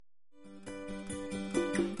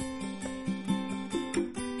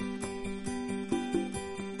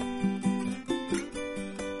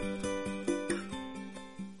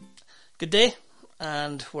Good day,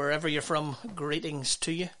 and wherever you're from, greetings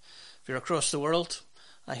to you. If you're across the world,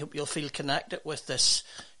 I hope you'll feel connected with this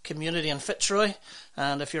community in Fitzroy.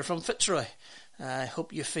 And if you're from Fitzroy, I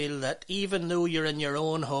hope you feel that even though you're in your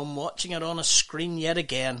own home, watching it on a screen yet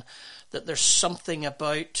again, that there's something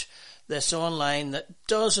about this online that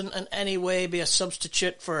doesn't in any way be a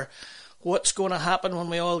substitute for what's going to happen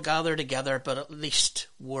when we all gather together, but at least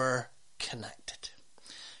we're connected.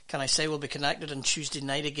 Can I say we'll be connected on Tuesday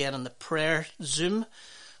night again in the prayer Zoom?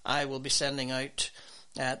 I will be sending out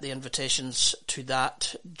the invitations to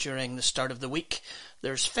that during the start of the week.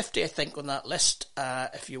 There's 50, I think, on that list.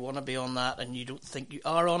 If you want to be on that and you don't think you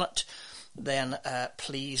are on it, then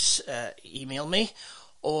please email me.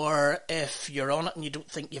 Or if you're on it and you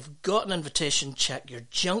don't think you've got an invitation, check your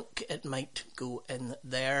junk. It might go in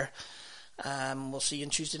there. We'll see you on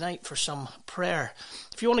Tuesday night for some prayer.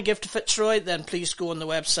 If you want to give to Fitzroy, then please go on the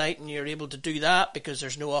website and you're able to do that, because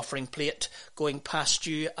there's no offering plate going past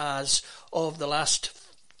you as of the last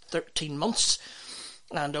 13 months.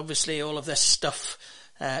 And obviously all of this stuff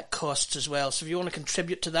costs as well. So if you want to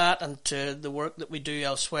contribute to that and to the work that we do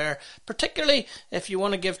elsewhere, particularly if you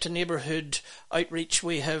want to give to neighbourhood outreach,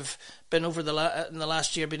 we have been over in the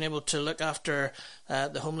last year been able to look after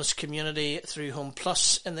the homeless community through Home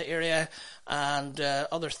Plus in the area and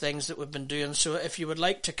other things that we've been doing. So if you would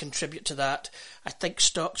like to contribute to that, I think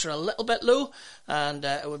stocks are a little bit low, and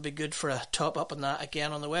it would be good for a top up on that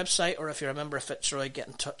again on the website, or if you're a member of Fitzroy, get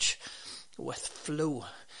in touch with Flo.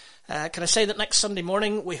 Can I say that next Sunday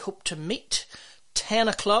morning we hope to meet 10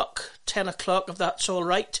 o'clock if that's all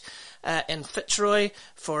right, in Fitzroy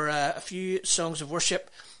for a few songs of worship,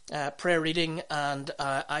 prayer reading, and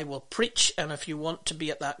I will preach. And if you want to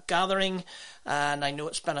be at that gathering, and I know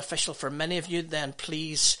it's beneficial for many of you, then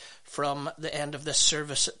please, from the end of this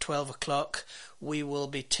service at 12 o'clock, we will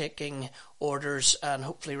be taking orders, and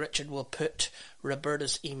hopefully Richard will put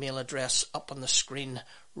Roberta's email address up on the screen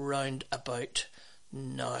round about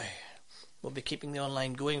now. We'll be keeping the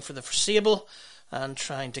online going for the foreseeable and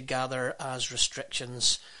trying to gather as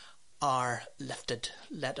restrictions are lifted.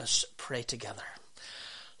 Let us pray together.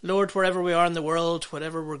 Lord, wherever we are in the world,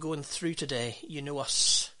 whatever we're going through today, you know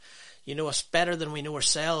us. You know us better than we know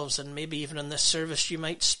ourselves, and maybe even in this service you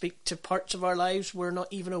might speak to parts of our lives we're not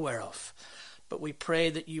even aware of. But we pray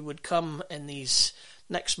that you would come in these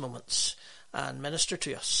next moments and minister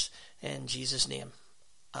to us. In Jesus' name,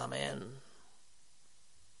 amen.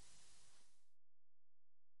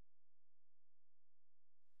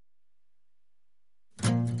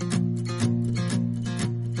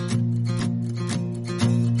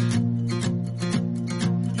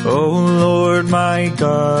 O Lord my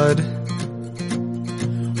God,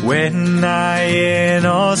 when I in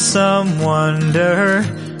awesome wonder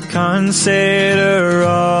consider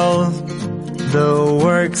all the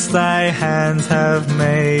works thy hands have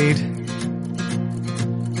made,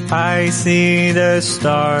 I see the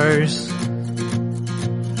stars,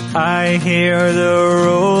 I hear the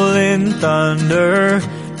rolling thunder,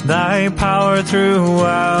 thy power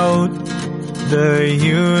throughout the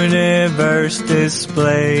universe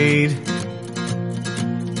displayed.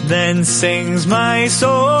 Then sings my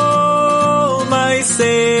soul, my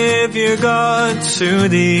Savior God, to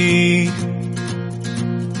thee.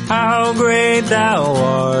 How great thou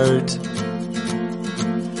art,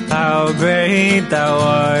 how great thou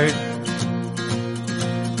art.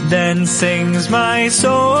 Then sings my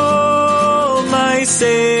soul, my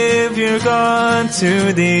Savior God,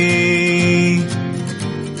 to thee.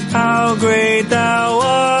 How great thou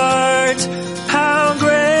art, how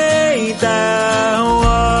great thou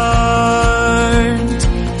art.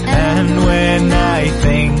 And when I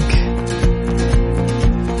think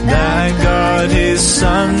that God his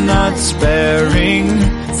Son not sparing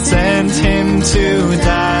sent him to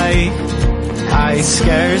die, I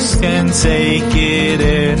scarce can take it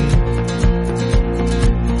in,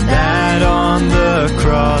 that on the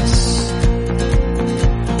cross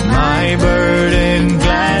my burden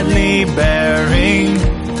gladly bearing,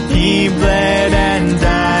 he bled and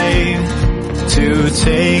died to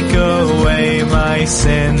take away my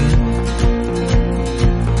sin.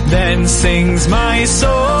 Then sings my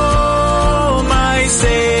soul, my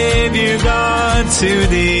Savior God, to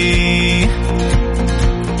thee.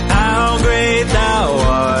 How great thou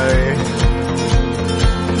art,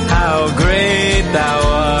 how great thou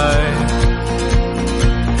art.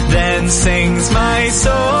 Then sings my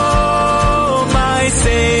soul, my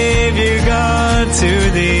Savior God,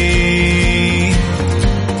 to thee.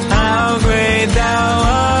 How great thou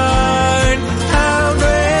art, how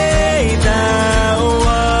great thou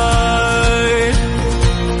art.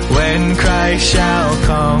 When Christ shall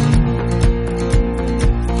come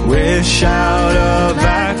with shout of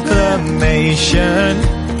acclamation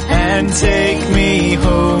and take me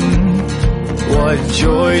home. What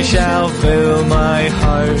joy shall fill my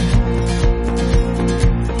heart?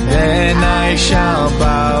 Then I shall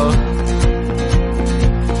bow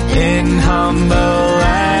in humble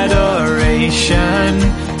adoration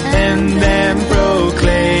and then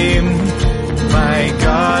proclaim, my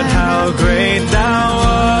God, how great thou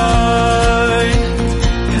art.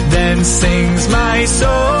 Then sings my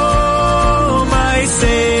soul, my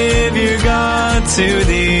Savior God, to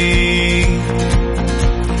thee.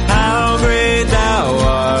 How great thou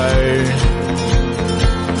art,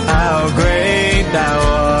 how great thou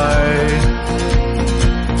art.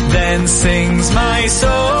 Then sings my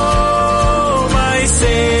soul, my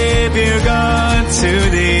Savior God, to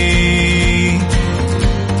thee.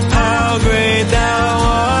 How great thou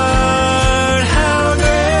art, how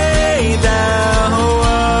great thou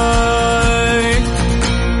art.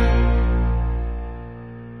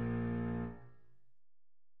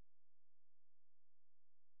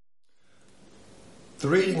 The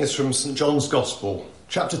reading is from St. John's Gospel,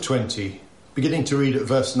 chapter 20, beginning to read at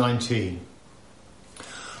verse 19.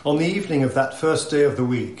 On the evening of that first day of the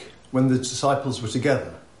week, when the disciples were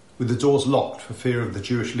together, with the doors locked for fear of the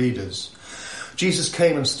Jewish leaders, Jesus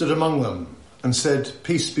came and stood among them and said,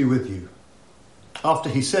 "Peace be with you." After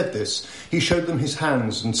he said this, he showed them his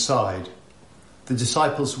hands and side. The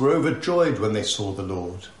disciples were overjoyed when they saw the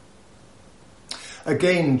Lord.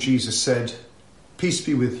 Again, Jesus said, "Peace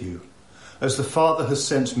be with you. As the Father has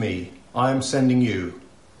sent me, I am sending you."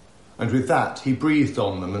 And with that, he breathed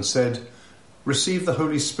on them and said, "Receive the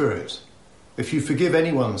Holy Spirit. If you forgive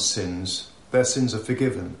anyone's sins, their sins are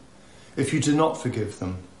forgiven. If you do not forgive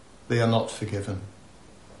them, they are not forgiven."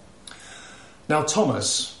 Now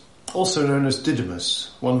Thomas, also known as Didymus,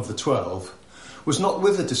 one of the 12, was not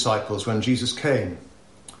with the disciples when Jesus came.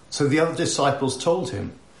 So the other disciples told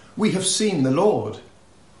him, "We have seen the Lord."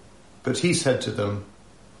 But he said to them,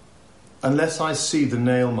 "Unless I see the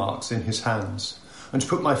nail marks in his hands, and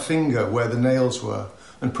put my finger where the nails were,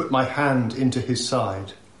 and put my hand into his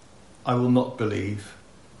side, I will not believe."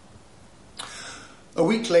 A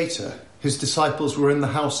week later, his disciples were in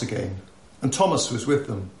the house again, and Thomas was with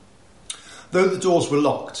them. Though the doors were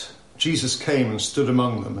locked, Jesus came and stood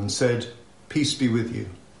among them and said, "Peace be with you."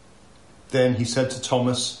 Then he said to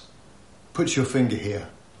Thomas, "Put your finger here.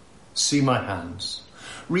 See my hands.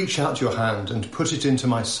 Reach out your hand and put it into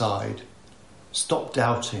my side. Stop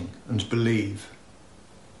doubting and believe."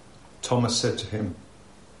 Thomas said to him,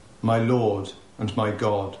 "My Lord and my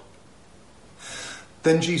God."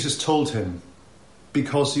 Then Jesus told him,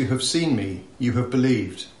 "Because you have seen me, you have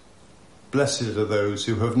believed. Blessed are those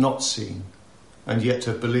who have not seen and yet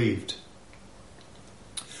have believed."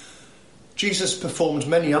 Jesus performed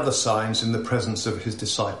many other signs in the presence of his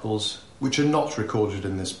disciples, which are not recorded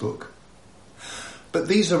in this book. But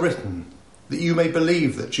these are written, that you may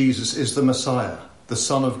believe that Jesus is the Messiah, the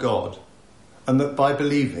Son of God, and that by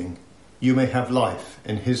believing you may have life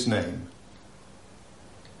in his name.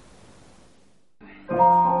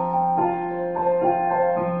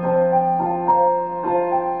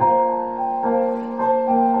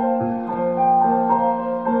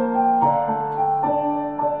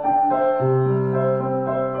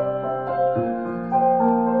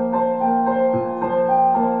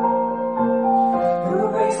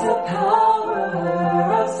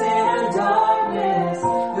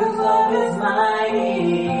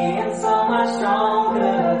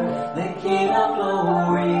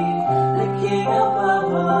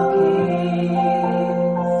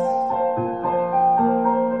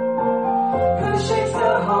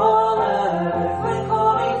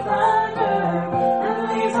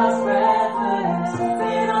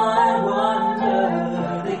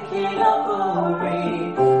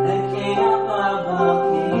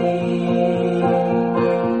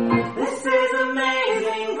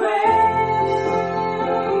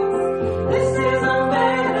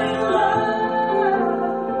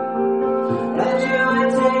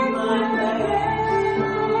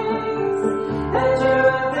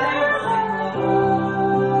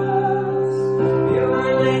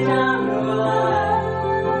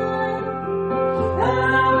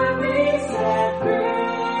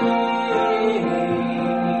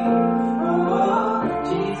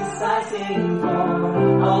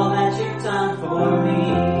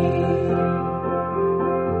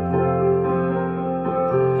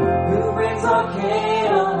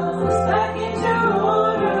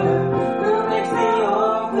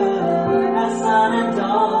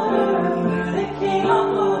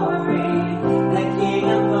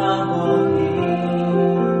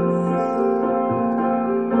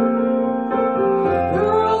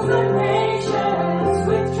 The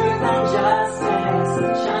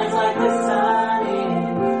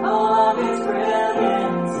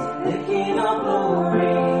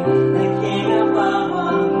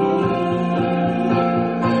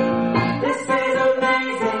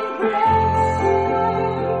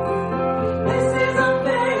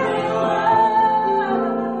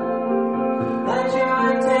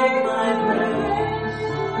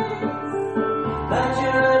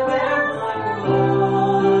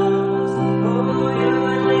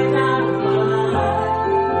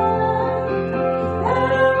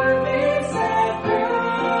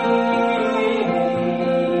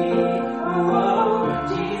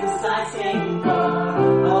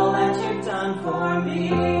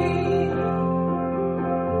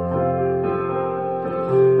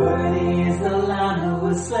Worthy is the Lamb who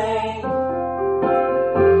was slain.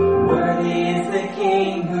 Worthy is the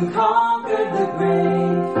King who conquered the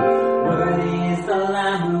grave. Worthy is the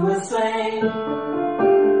Lamb who was slain.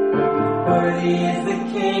 Worthy is the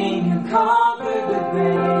King who conquered the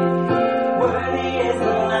grave. Worthy is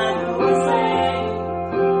the Lamb who was slain.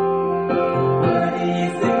 Worthy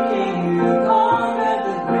is the King who conquered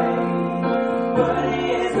the grave. Worthy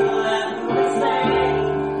is the Lamb who was slain.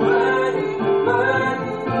 Worthy,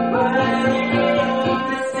 worthy, worthy.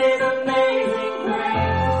 This is amazing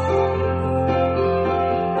grace.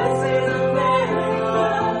 This is unfailing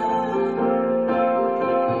love.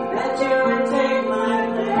 That you would take my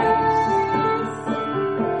place.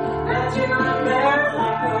 That you would bear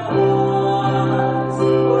my cross.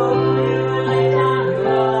 Oh, you would lay down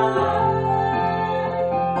your life.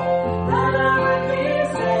 That I would be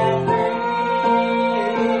set free.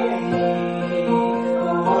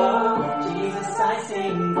 Oh, Jesus, I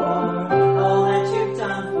sing for all that you've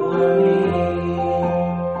done for me.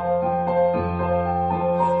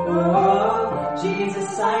 Oh,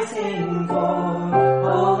 Jesus, I sing for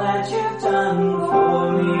all that you've done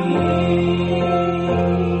for me.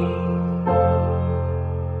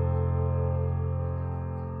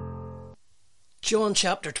 John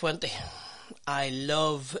chapter 20. I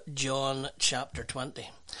love John chapter 20.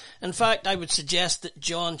 In fact, I would suggest that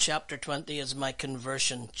John chapter 20 is my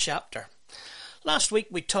conversion chapter. Last week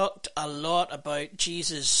we talked a lot about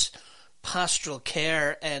Jesus' pastoral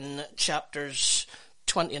care in chapters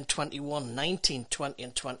 20 and 21, 19, 20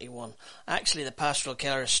 and 21. Actually, the pastoral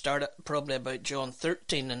care started probably about John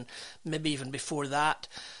 13 and maybe even before that.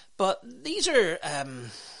 But these are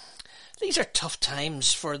tough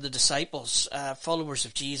times for the disciples, followers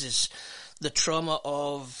of Jesus, the trauma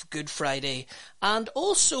of Good Friday, and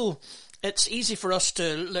also it's easy for us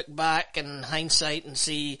to look back in hindsight and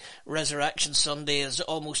see Resurrection Sunday as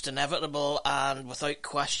almost inevitable and without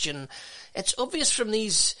question. It's obvious from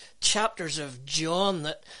these chapters of John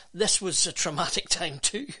that this was a traumatic time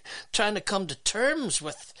too, trying to come to terms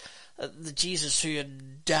with the Jesus who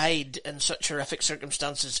had died in such horrific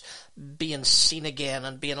circumstances being seen again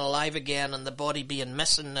and being alive again and the body being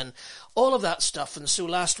missing and all of that stuff. And so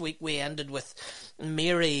last week we ended with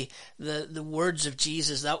Mary, the words of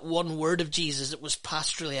Jesus, that one word of Jesus that was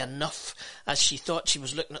pastorally enough as she thought she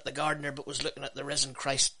was looking at the gardener but was looking at the risen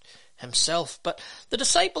Christ himself. But the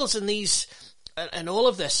disciples in all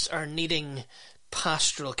of this are needing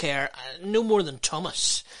pastoral care, no more than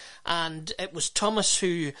Thomas. And it was Thomas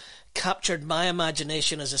who captured my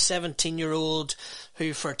imagination as a 17-year-old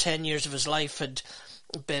who for 10 years of his life had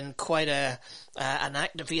been quite an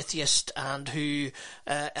active atheist, and who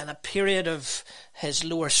in a period of his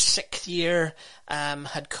lower 6th year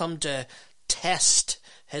had come to test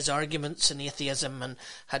his arguments in atheism and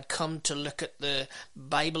had come to look at the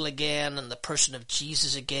Bible again and the person of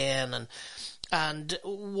Jesus again. And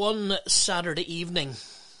one Saturday evening,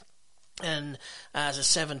 and as a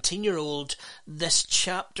 17-year-old, this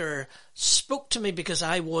chapter spoke to me because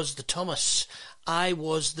I was the Thomas. I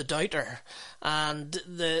was the doubter. And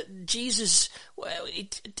the Jesus, well, he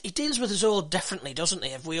deals with us all differently, doesn't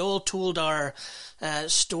he? If we all told our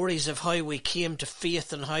stories of how we came to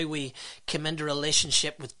faith and how we came into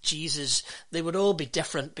relationship with Jesus, they would all be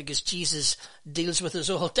different because Jesus deals with us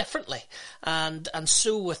all differently. And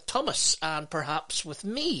so with Thomas, and perhaps with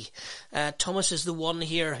me. Thomas is the one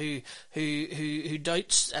here who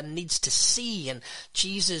doubts and needs to see, and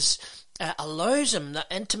Jesus allows him the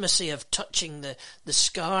intimacy of touching the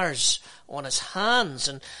scars on his hands,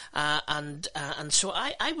 and so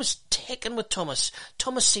I was taken with Thomas.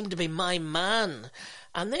 Thomas seemed to be my man.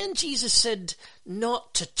 And then Jesus said,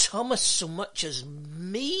 not to Thomas so much as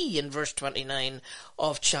me, in verse 29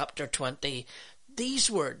 of chapter 20,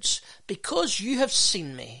 these words, because you have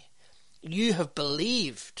seen me, you have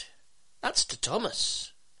believed. That's to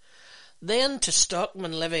Thomas. Then to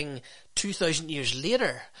Stockman living 2,000 years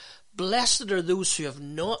later, blessed are those who have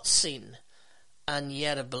not seen and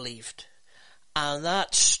yet have believed. And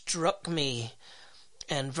that struck me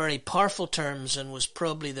in very powerful terms, and was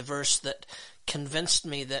probably the verse that convinced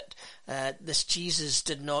me that this Jesus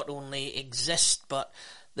did not only exist, but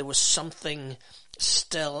there was something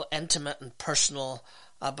still intimate and personal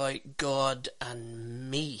about God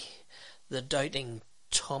and me, the doubting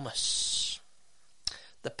Thomas.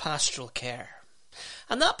 The pastoral care.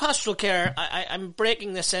 And that pastoral care, I'm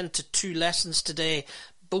breaking this into 2 lessons today,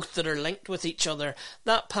 both that are linked with each other.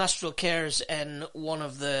 That pastoral care is in one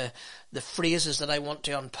of the phrases that I want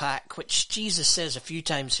to unpack, which Jesus says a few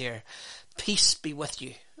times here. Peace be with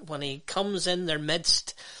you. When he comes in their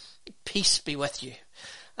midst, peace be with you.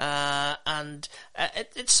 And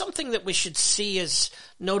it's something that we should see as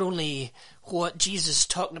not only what Jesus is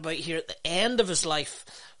talking about here at the end of his life,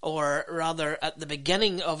 or rather at the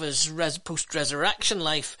beginning of his post-resurrection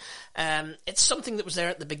life. It's something that was there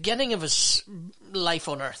at the beginning of his life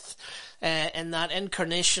on earth, in that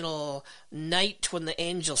incarnational night when the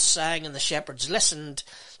angels sang and the shepherds listened.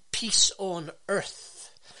 Peace on earth.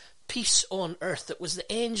 Peace on earth. It was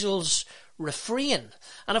the angels' refrain.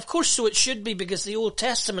 And of course so it should be, because the Old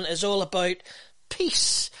Testament is all about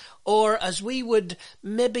peace, or as we would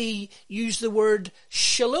maybe use the word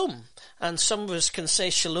shalom. And some of us can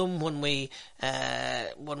say shalom when we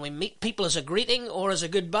meet people as a greeting or as a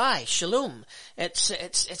goodbye. Shalom. It's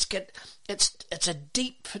a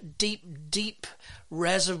deep, deep, deep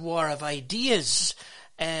reservoir of ideas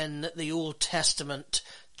in the Old Testament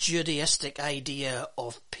Judaistic idea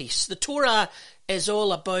of peace. The Torah is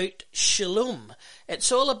all about shalom.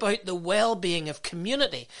 It's all about the well-being of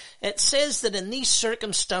community. It says that in these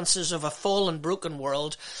circumstances of a fallen, broken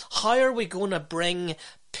world, how are we going to bring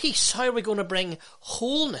peace? How are we going to bring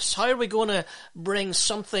wholeness? How are we going to bring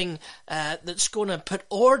something that's going to put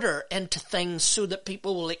order into things so that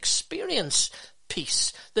people will experience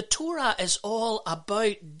peace? The Torah is all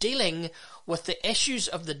about dealing with the issues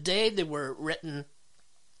of the day they were written,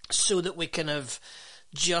 so that we can have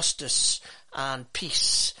justice and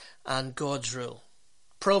peace and God's rule.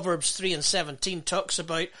 Proverbs 3:17 talks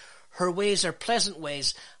about her ways are pleasant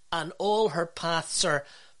ways, and all her paths are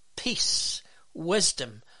peace,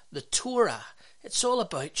 wisdom. The Torah, it's all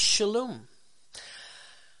about shalom.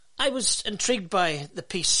 I was intrigued by the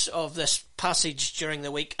peace of this passage during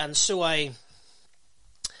the week, and so I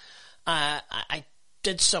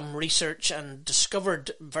did some research and discovered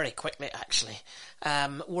very quickly, actually,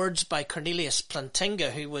 words by Cornelius Plantinga,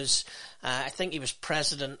 who was, I think he was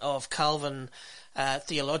president of Calvin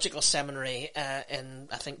Theological Seminary in,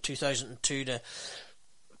 I think, 2002 to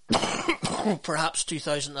perhaps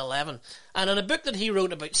 2011. And in a book that he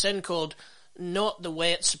wrote about sin called Not the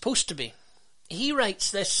Way It's Supposed to Be, he writes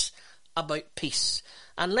this about peace.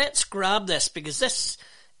 And let's grab this, because this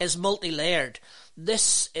is multi-layered.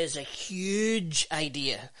 This is a huge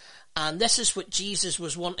idea, and this is what Jesus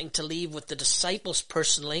was wanting to leave with the disciples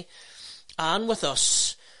personally and with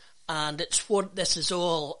us, and it's what this is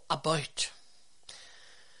all about.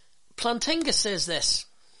 Plantinga says this,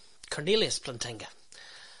 Cornelius Plantinga: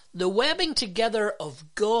 the webbing together of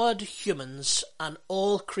God, humans, and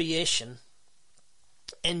all creation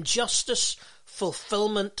in justice,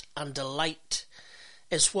 fulfillment, and delight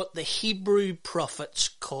is what the Hebrew prophets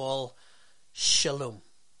call shalom.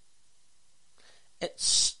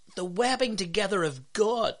 It's the webbing together of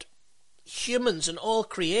God, humans, and all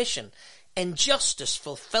creation in justice,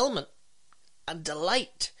 fulfillment, and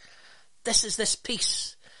delight. This is this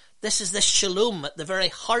peace. This is this shalom at the very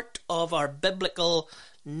heart of our biblical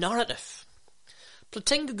narrative.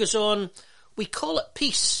 Plantinga goes on, we call it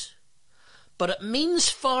peace, but it means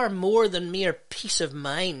far more than mere peace of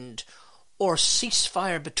mind or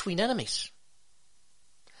ceasefire between enemies.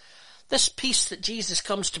 This peace that Jesus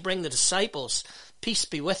comes to bring the disciples, peace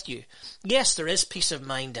be with you. Yes, there is peace of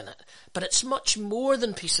mind in it, but it's much more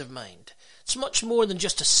than peace of mind. It's much more than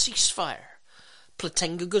just a ceasefire.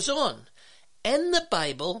 Plantinga goes on. In the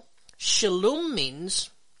Bible, shalom means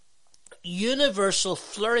universal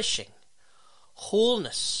flourishing,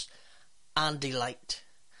 wholeness, and delight.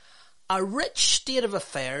 A rich state of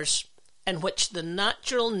affairs in which the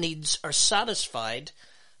natural needs are satisfied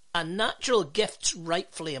and natural gifts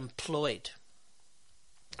rightfully employed.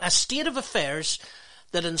 A state of affairs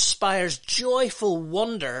that inspires joyful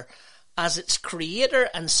wonder as its creator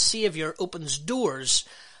and saviour opens doors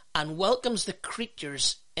and welcomes the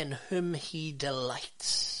creatures in whom he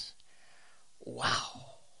delights.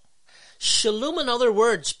 Wow. Shalom, in other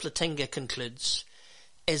words, Plantinga concludes,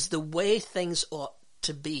 is the way things ought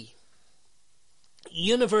to be.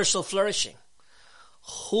 Universal flourishing,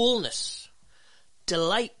 wholeness,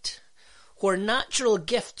 delight, where natural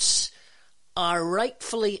gifts are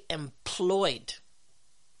rightfully employed.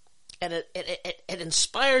 And it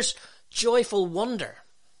inspires joyful wonder.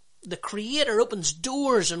 The Creator opens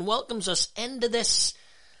doors and welcomes us into this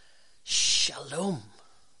shalom.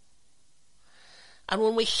 And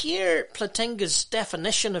when we hear Plantinga's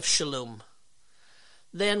definition of shalom,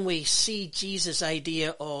 then we see Jesus'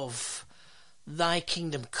 idea of thy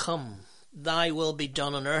kingdom come, thy will be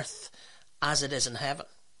done on earth as it is in heaven.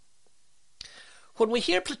 When we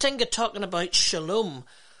hear Plantinga talking about shalom,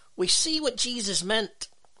 we see what Jesus meant.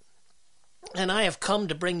 And I have come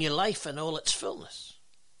to bring you life in all its fullness.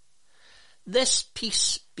 This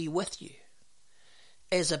peace be with you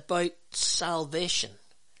is about salvation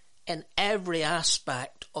in every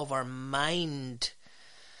aspect of our mind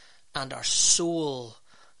and our soul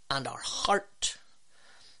and our heart,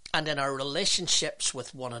 and in our relationships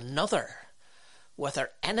with one another, with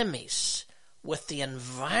our enemies, with the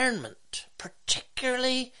environment.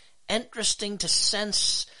 Particularly interesting to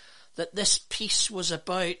sense that this piece was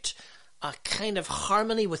about a kind of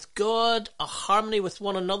harmony with God, a harmony with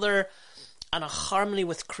one another, and a harmony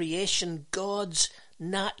with creation, God's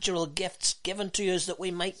natural gifts given to us that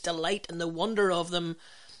we might delight in the wonder of them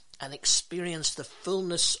and experience the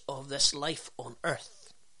fullness of this life on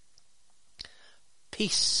earth.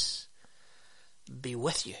 Peace be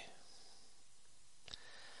with you.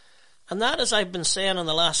 And that, as I've been saying in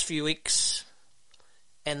the last few weeks,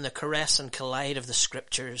 in the caress and collide of the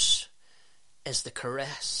scriptures, is the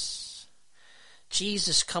caress.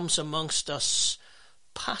 Jesus comes amongst us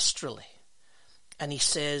pastorally, and he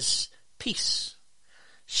says, peace,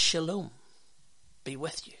 shalom, be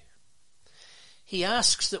with you. He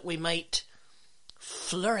asks that we might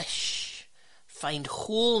flourish, find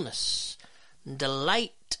wholeness,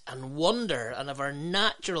 delight and wonder, and of our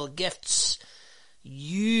natural gifts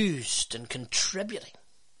used and contributing.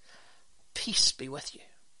 Peace be with you.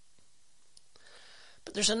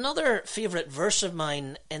 But there's another favourite verse of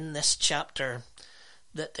mine in this chapter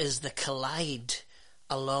that is the collide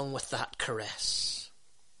along with that caress.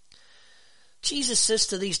 Jesus says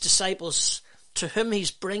to these disciples to whom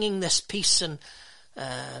he's bringing this peace and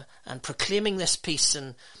proclaiming this peace,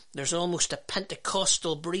 and there's almost a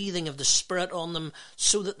Pentecostal breathing of the Spirit on them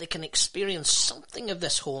so that they can experience something of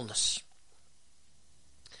this wholeness.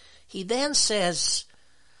 He then says,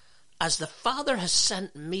 as the Father has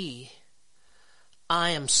sent me,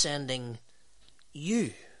 I am sending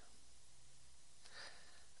you.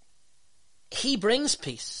 He brings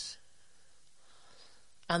peace.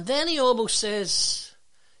 And then he almost says,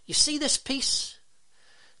 you see this peace,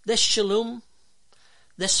 this shalom,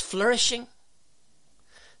 this flourishing,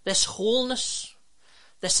 this wholeness,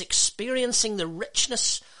 this experiencing the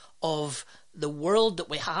richness of the world that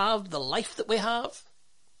we have, the life that we have.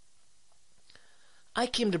 I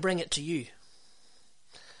came to bring it to you.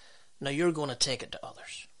 Now you're going to take it to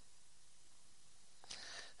others.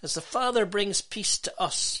 As the Father brings peace to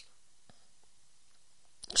us,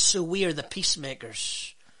 so we are the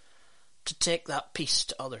peacemakers to take that peace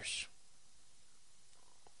to others.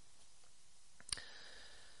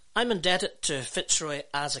 I'm indebted to Fitzroy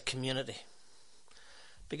as a community,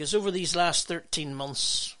 because over these last 13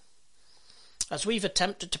 months, as we've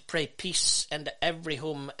attempted to pray peace into every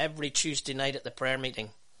home every Tuesday night at the prayer meeting,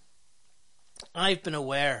 I've been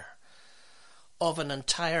aware of an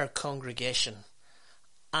entire congregation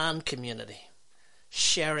and community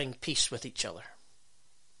sharing peace with each other,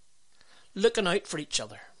 looking out for each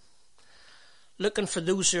other, looking for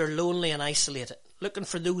those who are lonely and isolated, looking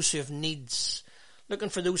for those who have needs, looking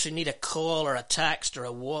for those who need a call or a text or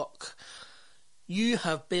a walk. You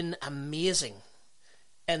have been amazing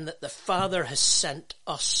in that the Father has sent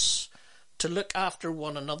us to look after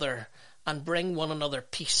one another and bring one another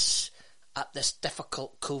peace at this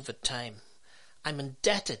difficult COVID time. I'm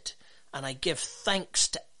indebted and I give thanks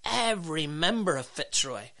to every member of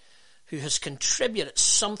Fitzroy who has contributed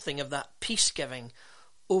something of that peace-giving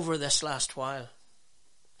over this last while.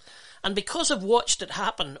 And because I've watched it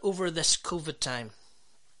happen over this COVID time,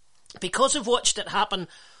 because I've watched it happen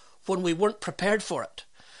when we weren't prepared for it,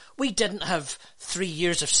 we didn't have 3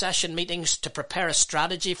 years of session meetings to prepare a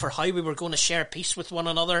strategy for how we were going to share peace with one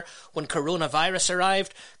another when coronavirus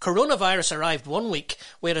arrived. Coronavirus arrived 1 week,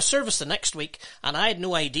 we had a service the next week, and I had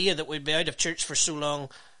no idea that we'd be out of church for so long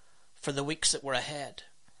for the weeks that were ahead.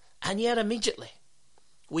 And yet immediately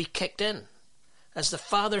we kicked in. As the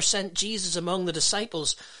Father sent Jesus among the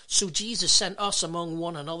disciples, so Jesus sent us among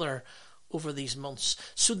one another over these months.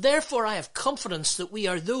 So therefore I have confidence that we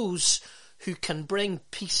are those who can bring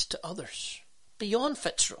peace to others, beyond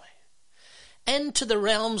Fitzroy, into the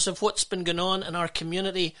realms of what's been going on in our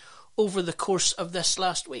community over the course of this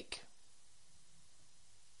last week.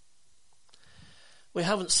 We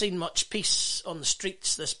haven't seen much peace on the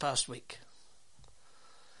streets this past week.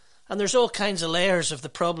 And there's all kinds of layers of the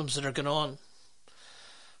problems that are going on.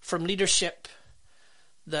 From leadership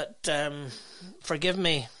that, forgive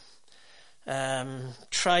me,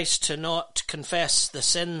 tries to not confess the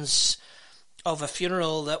sins of a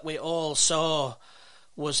funeral that we all saw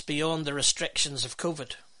was beyond the restrictions of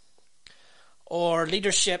COVID. Or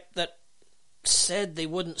leadership that said they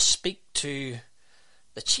wouldn't speak to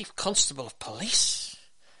the Chief Constable of Police.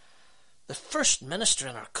 The First Minister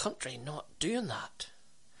in our country not doing that.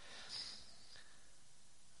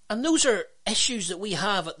 And those are issues that we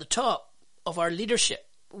have at the top of our leadership.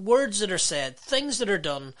 Words that are said, things that are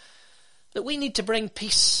done, that we need to bring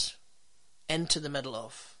peace into the middle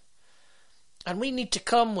of. And we need to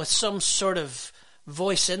come with some sort of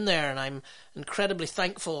voice in there, and I'm incredibly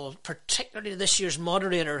thankful, particularly to this year's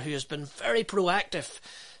moderator, who has been very proactive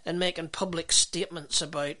in making public statements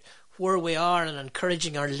about where we are and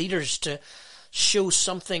encouraging our leaders to show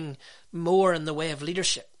something more in the way of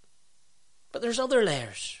leadership. But there's other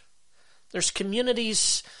layers. There's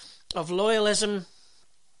communities of loyalism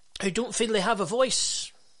who don't feel they have a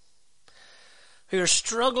voice, who are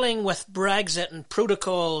struggling with Brexit and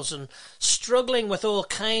protocols and struggling with all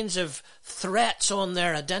kinds of threats on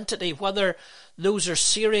their identity, whether those are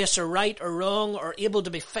serious or right or wrong or able to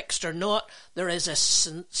be fixed or not. There is a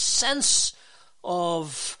sense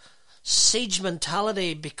of siege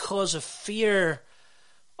mentality because of fear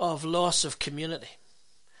of loss of community.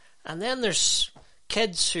 And then there's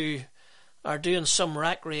kids who are doing some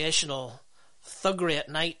recreational thuggery at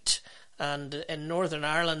night, and in Northern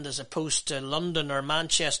Ireland, as opposed to London or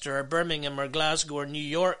Manchester or Birmingham or Glasgow or New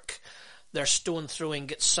York, their stone throwing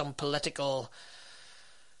gets some political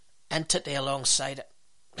entity alongside it.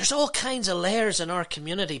 There's all kinds of layers in our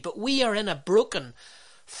community, but we are in a broken,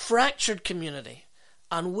 fractured community,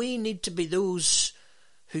 and we need to be those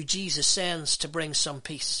who Jesus sends to bring some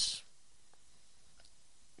peace.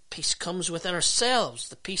 Peace comes within ourselves.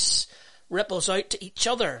 The peace ripples out to each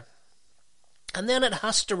other. And then it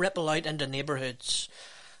has to ripple out into neighbourhoods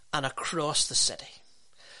and across the city.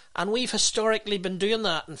 And we've historically been doing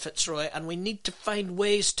that in Fitzroy, and we need to find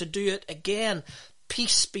ways to do it again.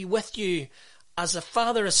 Peace be with you. As the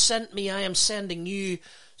Father has sent me, I am sending you.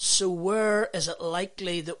 So where is it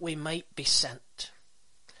likely that we might be sent?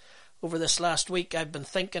 Over this last week, I've been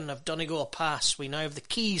thinking of Donegal Pass. We now have the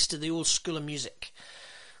keys to the old School of Music.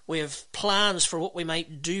 We have plans for what we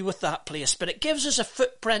might do with that place, but it gives us a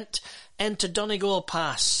footprint into Donegal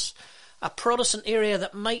Pass, a Protestant area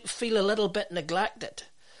that might feel a little bit neglected.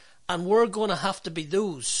 And we're going to have to be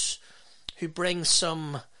those who bring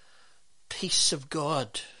some peace of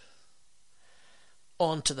God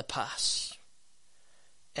onto the pass,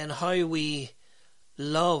 in how we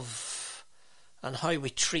love and how we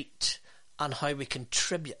treat and how we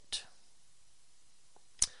contribute.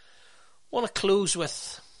 I want to close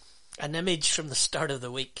with an image from the start of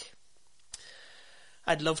the week.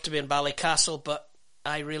 I'd love to be in Ballycastle, but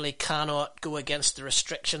I really cannot go against the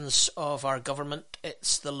restrictions of our government.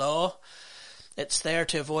 It's the law. It's there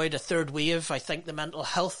to avoid a third wave. I think the mental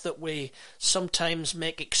health that we sometimes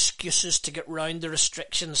make excuses to get round the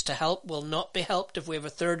restrictions to help will not be helped if we have a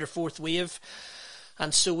third or fourth wave.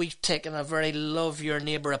 And so we've taken a very love your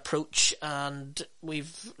neighbour approach, and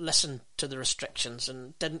we've listened to the restrictions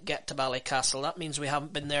and didn't get to Ballycastle. That means we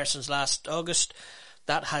haven't been there since last August.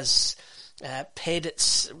 That has paid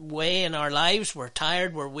its way in our lives. We're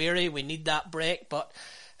tired, we're weary, we need that break, but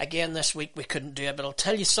again this week we couldn't do it. But I'll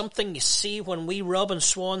tell you something, you see, when Robin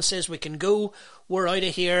Swan says we can go, we're out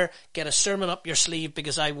of here. Get a sermon up your sleeve,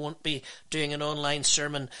 because I won't be doing an online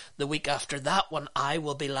sermon the week after that one. I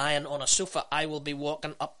will be lying on a sofa. I will be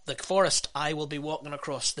walking up the forest. I will be walking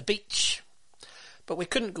across the beach. But we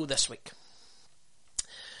couldn't go this week.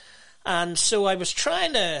 And so I was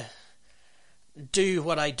trying to do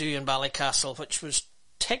what I do in Ballycastle, which was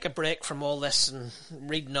take a break from all this and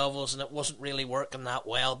read novels, and it wasn't really working that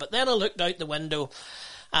well. But then I looked out the window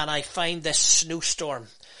and I find this snowstorm,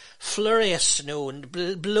 flurry of snow and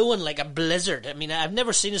blowing like a blizzard. I mean, I've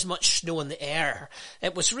never seen as much snow in the air.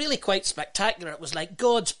 It was really quite spectacular. It was like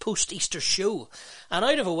God's post-Easter show. And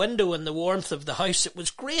out of a window in the warmth of the house, it was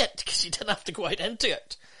great because you didn't have to go out into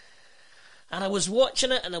it. And I was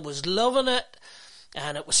watching it and I was loving it.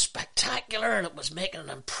 And it was spectacular and it was making an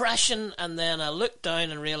impression. And then I looked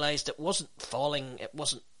down and realised it wasn't falling. It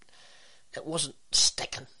wasn't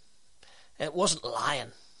sticking. It wasn't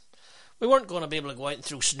lying. We weren't going to be able to go out and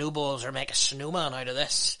throw snowballs or make a snowman out of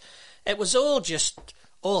this. It was all just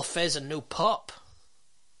all fizz and no pop.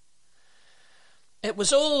 It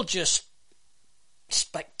was all just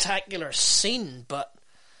spectacular scene, but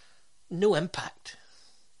no impact.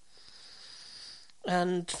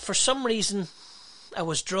 And for some reason, I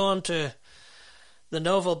was drawn to the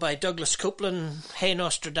novel by Douglas Copeland, Hey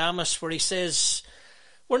Nostradamus, where he says,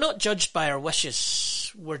 we're not judged by our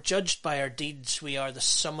wishes, we're judged by our deeds, we are the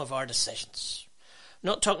sum of our decisions. I'm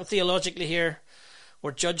not talking theologically here.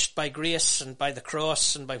 We're judged by grace and by the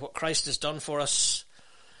cross and by what Christ has done for us,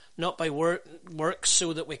 not by works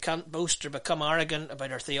so that we can't boast or become arrogant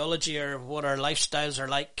about our theology or what our lifestyles are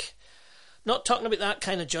like. Not talking about that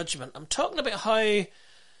kind of judgment. I'm talking about how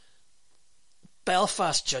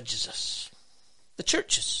Belfast judges us, the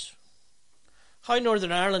churches. How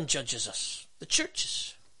Northern Ireland judges us, the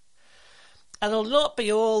churches. And it'll not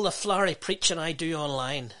be all the flowery preaching I do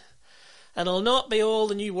online. And it'll not be all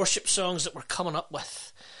the new worship songs that we're coming up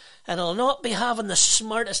with. And it'll not be having the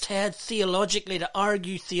smartest head theologically to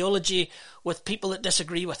argue theology with people that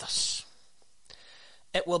disagree with us.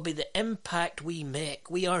 It will be the impact we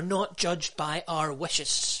make. We are not judged by our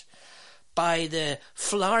wishes, by the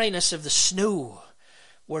floweriness of the snow.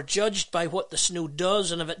 We're judged by what the snow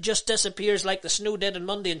does, and if it just disappears like the snow did on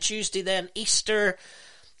Monday and Tuesday, then Easter,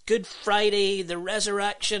 Good Friday, the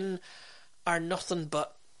resurrection are nothing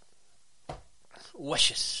but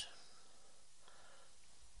wishes.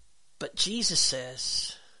 But Jesus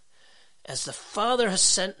says, as the Father has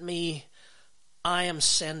sent me, I am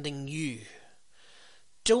sending you.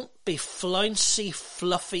 Don't be flouncy,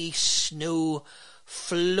 fluffy snow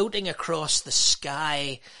floating across the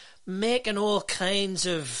sky, making all kinds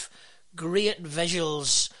of great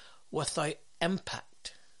visuals without impact.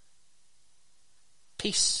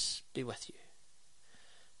 Peace be with you.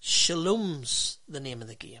 Shalom's the name of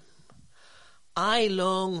the game. I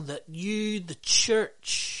long that you, the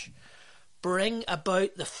church, bring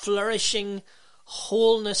about the flourishing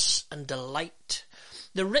wholeness and delight,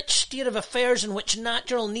 the rich state of affairs in which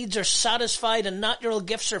natural needs are satisfied and natural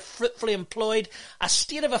gifts are fruitfully employed, a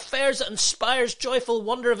state of affairs that inspires joyful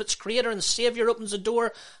wonder of its Creator and Saviour, opens the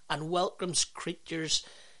door and welcomes creatures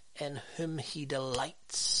in whom He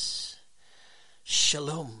delights.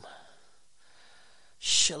 Shalom.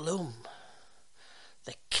 Shalom.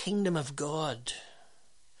 The kingdom of God.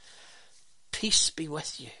 Peace be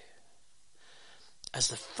with you. As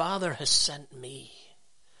the Father has sent me,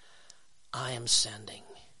 I am sending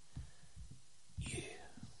you.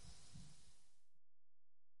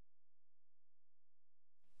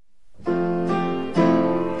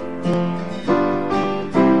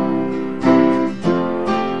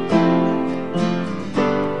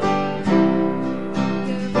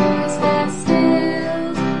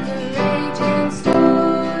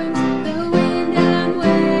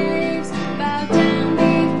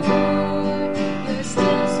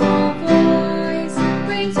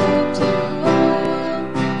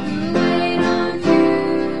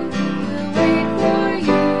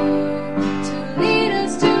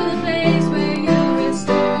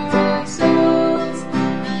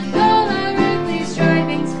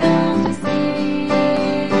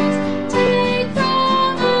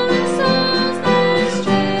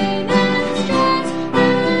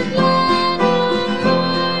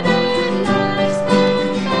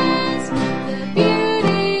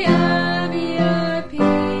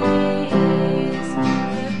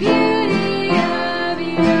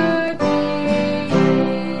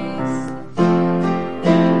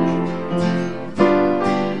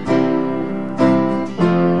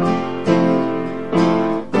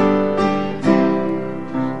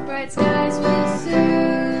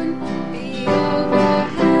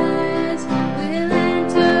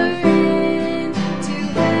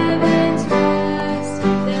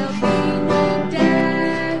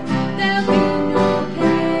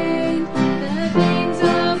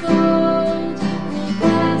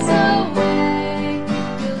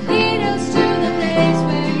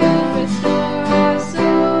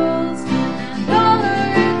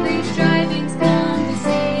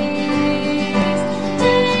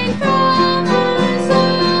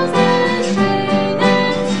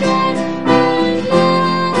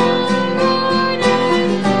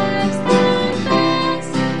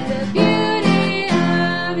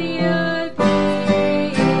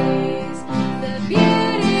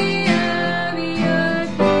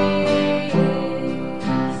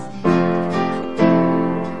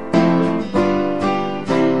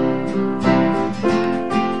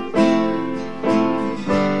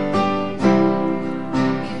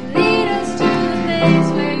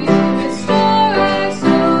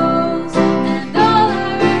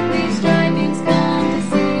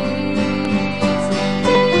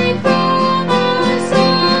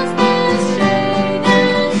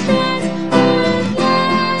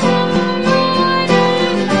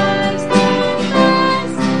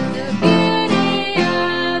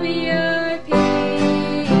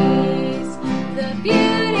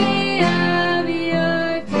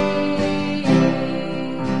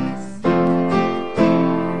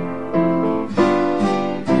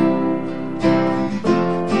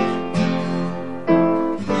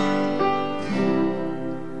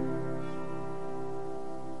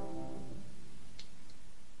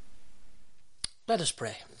 Let us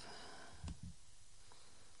pray.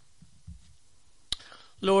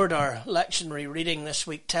 Lord, our lectionary reading this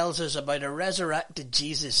week tells us about a resurrected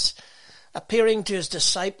Jesus appearing to his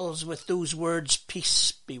disciples with those words,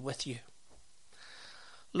 peace be with you.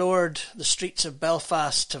 Lord, the streets of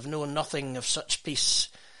Belfast have known nothing of such peace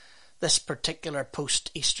this particular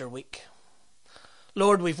post-Easter week.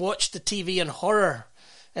 Lord, we've watched the TV in horror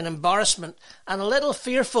and embarrassment and a little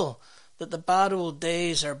fearful that the bad old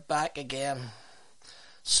days are back again.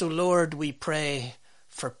 So, Lord, we pray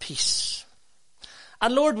for peace.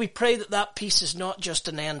 And Lord, we pray that that peace is not just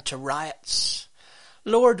an end to riots.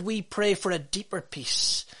 Lord, we pray for a deeper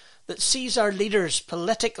peace that sees our leaders,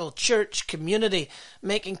 political, church, community,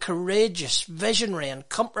 making courageous, visionary and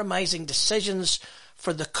compromising decisions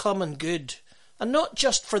for the common good, and not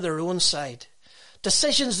just for their own side.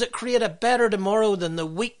 Decisions that create a better tomorrow than the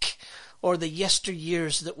week or the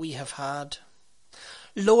yesteryears that we have had.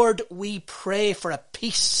 Lord, we pray for a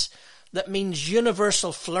peace that means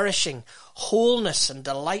universal flourishing, wholeness and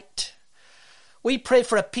delight. We pray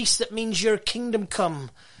for a peace that means your kingdom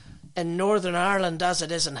come in Northern Ireland as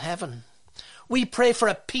it is in heaven. We pray for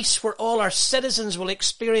a peace where all our citizens will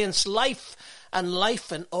experience life and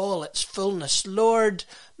life in all its fullness. Lord,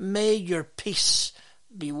 may your peace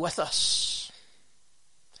be with us.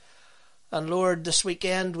 And Lord, this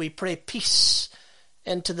weekend we pray peace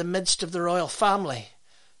into the midst of the royal family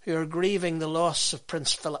who are grieving the loss of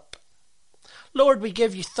Prince Philip. Lord, we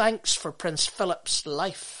give you thanks for Prince Philip's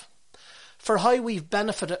life, for how we've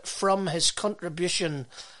benefited from his contribution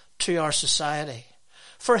to our society,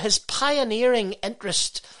 for his pioneering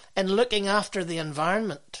interest in looking after the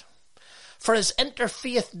environment, for his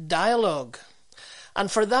interfaith dialogue, and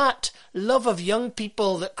for that love of young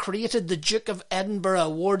people that created the Duke of Edinburgh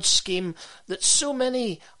Award scheme that so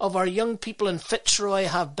many of our young people in Fitzroy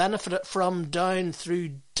have benefited from down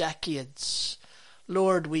through decades.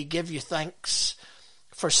 Lord, we give you thanks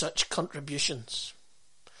for such contributions.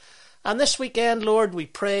 And this weekend, Lord, we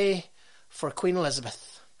pray for Queen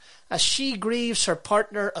Elizabeth as she grieves her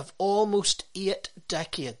partner of almost 8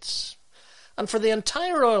 decades, and for the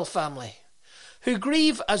entire royal family who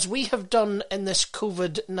grieve as we have done in this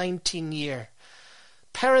COVID-19 year.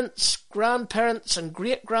 Parents, grandparents and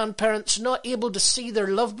great-grandparents not able to see their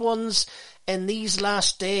loved ones in these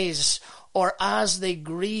last days or as they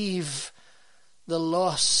grieve the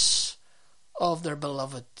loss of their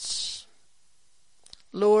beloveds.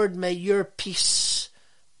 Lord, may your peace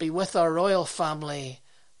be with our royal family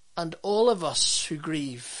and all of us who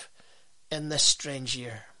grieve in this strange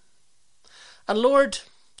year. And Lord,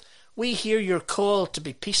 we hear your call to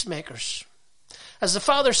be peacemakers. As the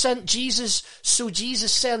Father sent Jesus, so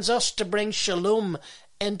Jesus sends us to bring shalom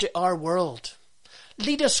into our world.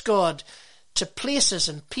 Lead us, God, to places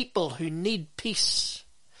and people who need peace.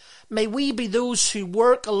 May we be those who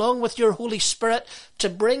work along with your Holy Spirit to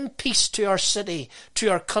bring peace to our city, to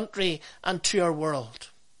our country, and to our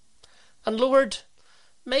world. And Lord,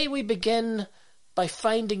 may we begin by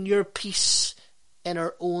finding your peace in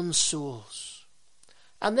our own souls,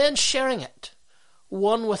 and then sharing it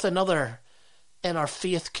one with another in our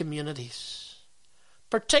faith communities,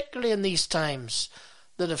 particularly in these times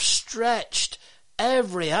that have stretched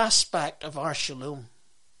every aspect of our shalom.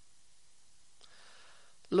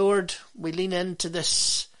 Lord, we lean into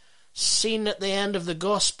this scene at the end of the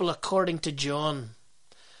Gospel according to John,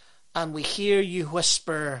 and we hear you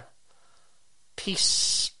whisper,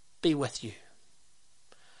 "Peace be with you."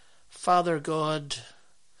 Father God,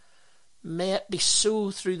 may it be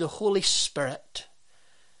so through the Holy Spirit.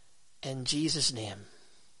 In Jesus' name.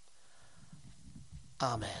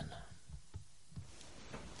 Amen.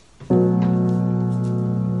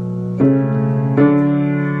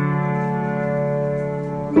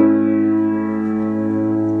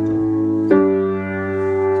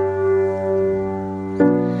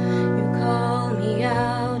 You call me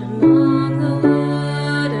out among the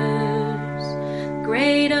waters,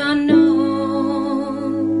 great unknown,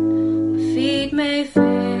 my feet may fail,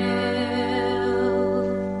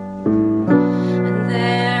 and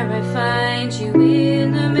there I find you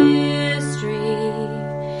in the mystery,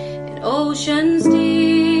 in oceans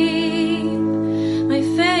deep,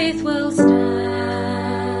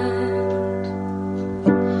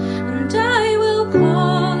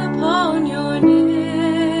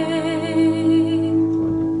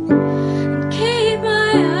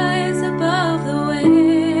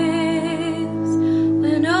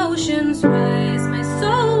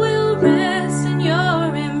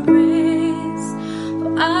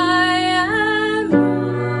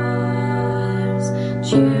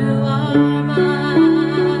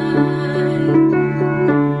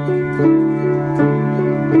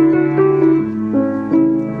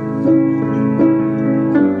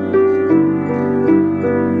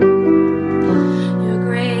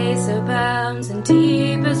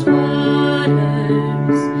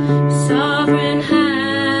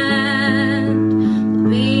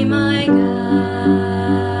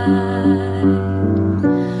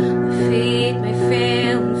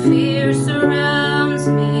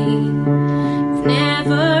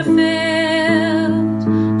 never failed,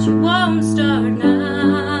 she won't start now.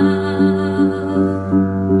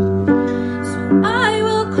 So I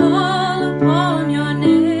will call upon your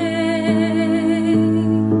name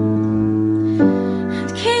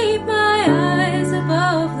and keep my eyes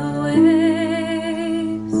above the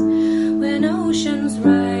waves. When oceans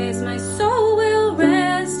rise, my soul will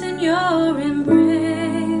rest in your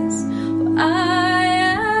embrace. For I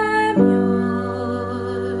am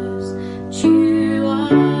yours, and you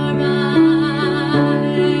are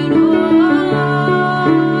mine. Oh, you are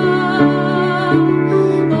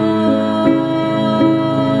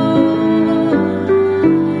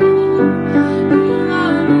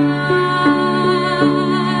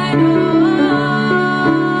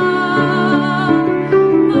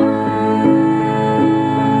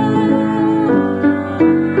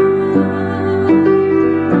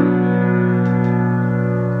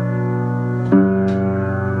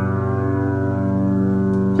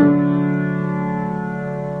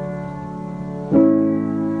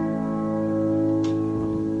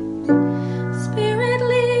Spirit,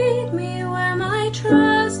 lead me where my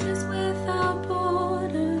trust is without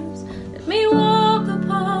borders. Let me walk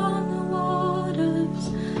upon the waters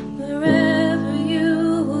wherever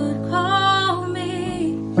you would call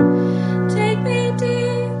me. Take me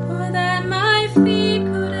deeper than my feet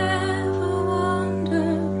could ever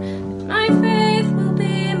wander. My faith will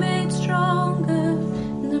be made stronger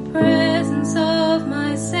in the presence of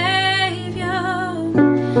my Savior.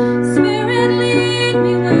 Spirit, lead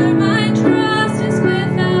me where my trust is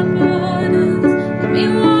without borders. Let me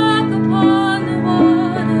walk upon the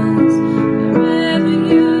waters wherever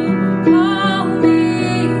you will call me.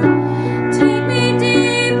 Take me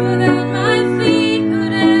deeper than my feet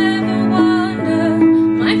could ever wander.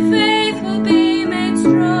 My faith will be made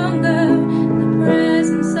stronger in the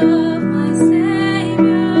presence of my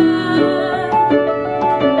Savior.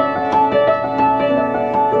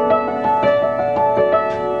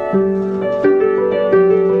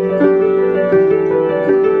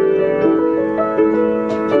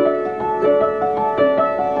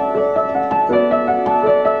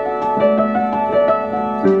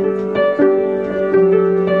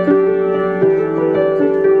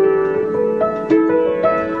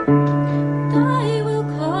 I will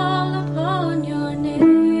call upon your name.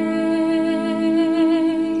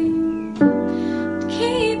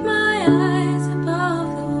 Keep my eyes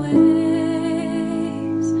above the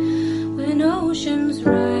waves. When oceans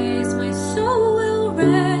rise, my soul will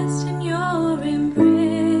rest in your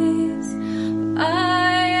embrace. For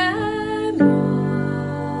I am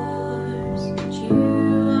yours, and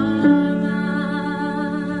you are mine.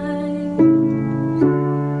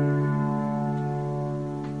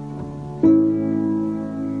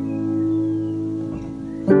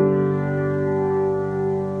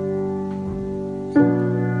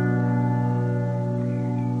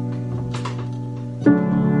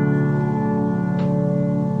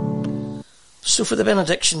 So for the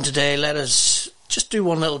benediction today, let us just do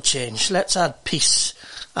one little change. Let's add peace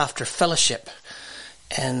after fellowship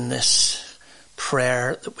in this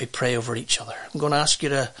prayer that we pray over each other. I'm going to ask you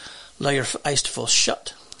to allow your eyes to fall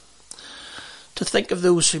shut, to think of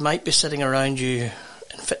those who might be sitting around you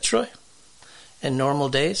in Fitzroy in normal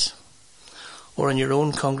days, or in your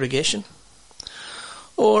own congregation,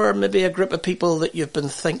 or maybe a group of people that you've been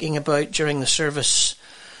thinking about during the service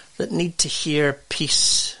that need to hear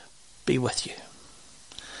peace be with you.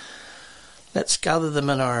 Let's gather them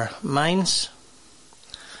in our minds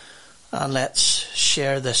and let's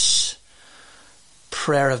share this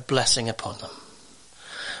prayer of blessing upon them.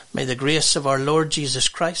 May the grace of our Lord Jesus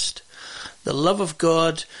Christ, the love of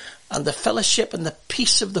God, and the fellowship and the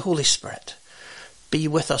peace of the Holy Spirit be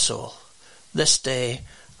with us all this day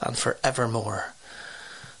and forevermore.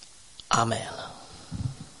 Amen.